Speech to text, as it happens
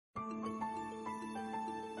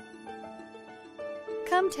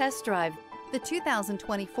Come test drive the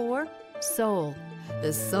 2024 Soul.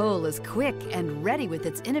 The Soul is quick and ready with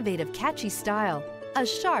its innovative, catchy style, a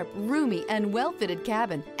sharp, roomy, and well-fitted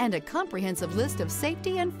cabin, and a comprehensive list of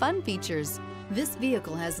safety and fun features. This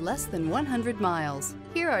vehicle has less than 100 miles.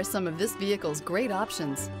 Here are some of this vehicle's great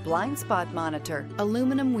options: blind spot monitor,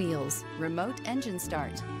 aluminum wheels, remote engine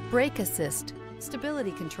start, brake assist,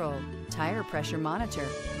 stability control, tire pressure monitor,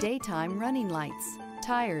 daytime running lights,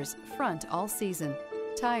 tires front all season,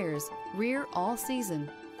 tires rear all season,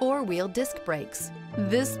 four-wheel disc brakes.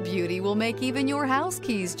 This beauty will make even your house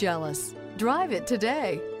keys jealous. Drive it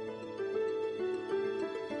today.